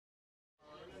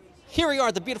Here we are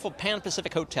at the beautiful Pan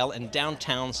Pacific Hotel in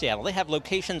downtown Seattle. They have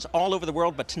locations all over the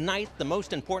world, but tonight the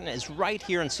most important is right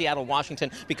here in Seattle, Washington,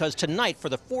 because tonight, for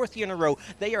the fourth year in a row,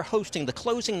 they are hosting the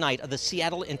closing night of the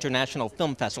Seattle International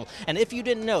Film Festival. And if you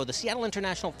didn't know, the Seattle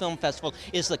International Film Festival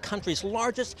is the country's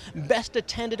largest, best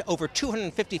attended, over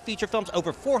 250 feature films,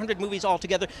 over 400 movies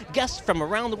altogether, guests from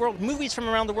around the world, movies from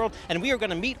around the world, and we are going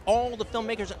to meet all the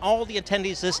filmmakers and all the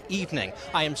attendees this evening.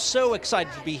 I am so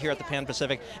excited to be here at the Pan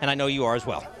Pacific, and I know you are as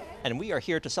well. And we are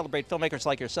here to celebrate filmmakers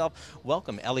like yourself.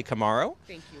 Welcome, Ellie Camaro.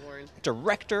 Thank you, Warren.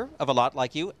 Director of A Lot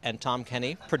Like You, and Tom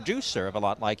Kenny, producer of A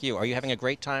Lot Like You. Are you having a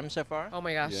great time so far? Oh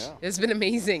my gosh, Yeah. It's been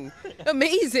amazing.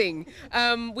 Amazing.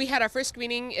 We had our first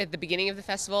screening at the beginning of the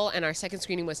festival, and our second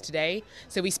screening was today.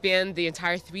 So we spanned the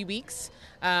entire 3 weeks,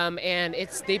 and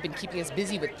they've been keeping us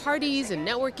busy with parties and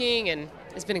networking, and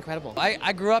it's been incredible.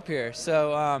 I grew up here,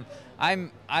 so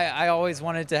I always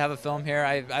wanted to have a film here.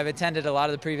 I've attended a lot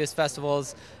of the previous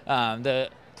festivals, the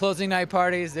closing night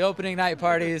parties, the opening night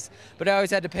parties, but I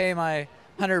always had to pay my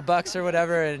 $100 or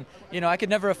whatever, and I could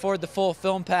never afford the full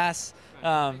film pass.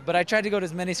 But I tried to go to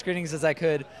as many screenings as I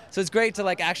could. So it's great to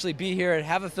actually be here and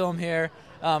have a film here.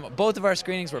 Both of our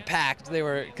screenings were packed. They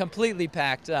were completely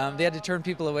packed. They had to turn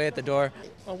people away at the door.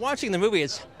 Well, watching the movie,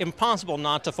 it's impossible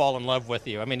not to fall in love with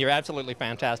you. I mean, you're absolutely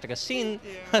fantastic. A scene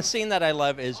that I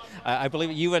love is, I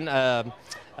believe you and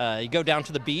you go down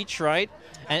to the beach, right?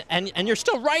 And you're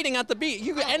still writing at the beach.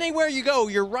 Anywhere you go,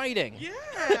 you're writing.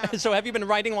 Yeah. So have you been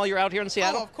writing while you're out here in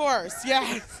Seattle? Oh, of course,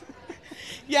 yes.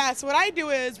 Yes, what I do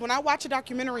is when I watch a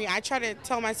documentary, I try to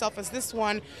tell myself, is this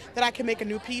one that I can make a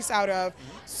new piece out of?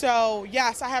 So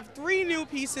yes, I have 3 new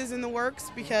pieces in the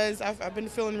works because I've been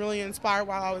feeling really inspired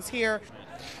while I was here.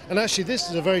 And actually this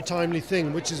is a very timely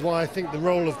thing, which is why I think the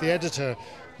role of the editor,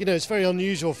 it's very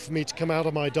unusual for me to come out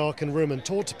of my darkened room and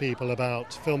talk to people about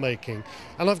filmmaking.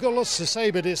 And I've got lots to say,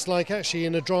 but it's like actually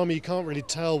in a drama you can't really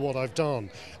tell what I've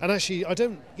done. And actually I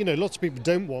don't, lots of people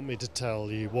don't want me to tell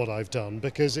you what I've done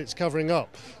because it's covering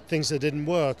up things that didn't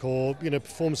work or,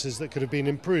 performances that could have been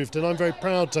improved. And I'm very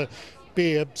proud to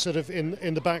be a sort of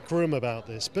in the back room about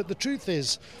this. But the truth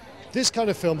is, this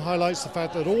kind of film highlights the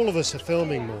fact that all of us are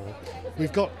filming more.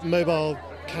 We've got mobile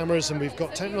cameras and we've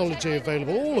got technology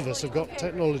available. All of us have got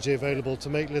technology available to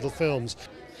make little films.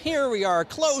 Here we are,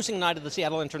 closing night of the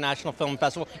Seattle International Film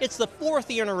Festival. It's the 4th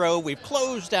year in a row. We've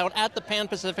closed out at the Pan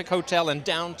Pacific Hotel in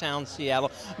downtown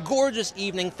Seattle. Gorgeous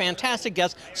evening, fantastic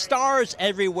guests, stars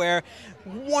everywhere.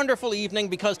 Wonderful evening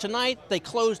because tonight they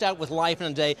closed out with Life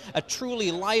in a Day, a truly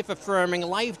life-affirming,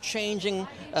 life-changing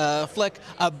flick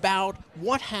about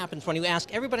what happens when you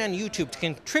ask everybody on YouTube to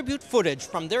contribute footage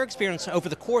from their experience over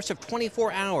the course of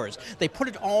 24 hours. They put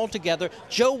it all together.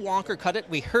 Joe Walker cut it.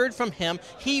 We heard from him.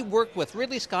 He worked with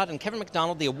Ridley Scott and Kevin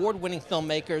McDonald, the award-winning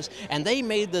filmmakers, and they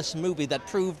made this movie that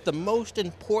proved the most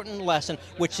important lesson,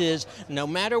 which is no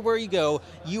matter where you go,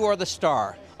 you are the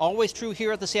star. Always true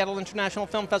here at the Seattle International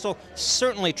Film Festival,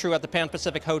 certainly true at the Pan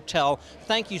Pacific Hotel.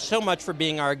 Thank you so much for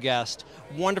being our guest.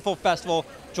 Wonderful festival.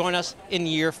 Join us in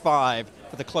year 5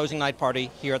 for the closing night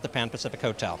party here at the Pan Pacific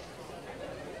Hotel.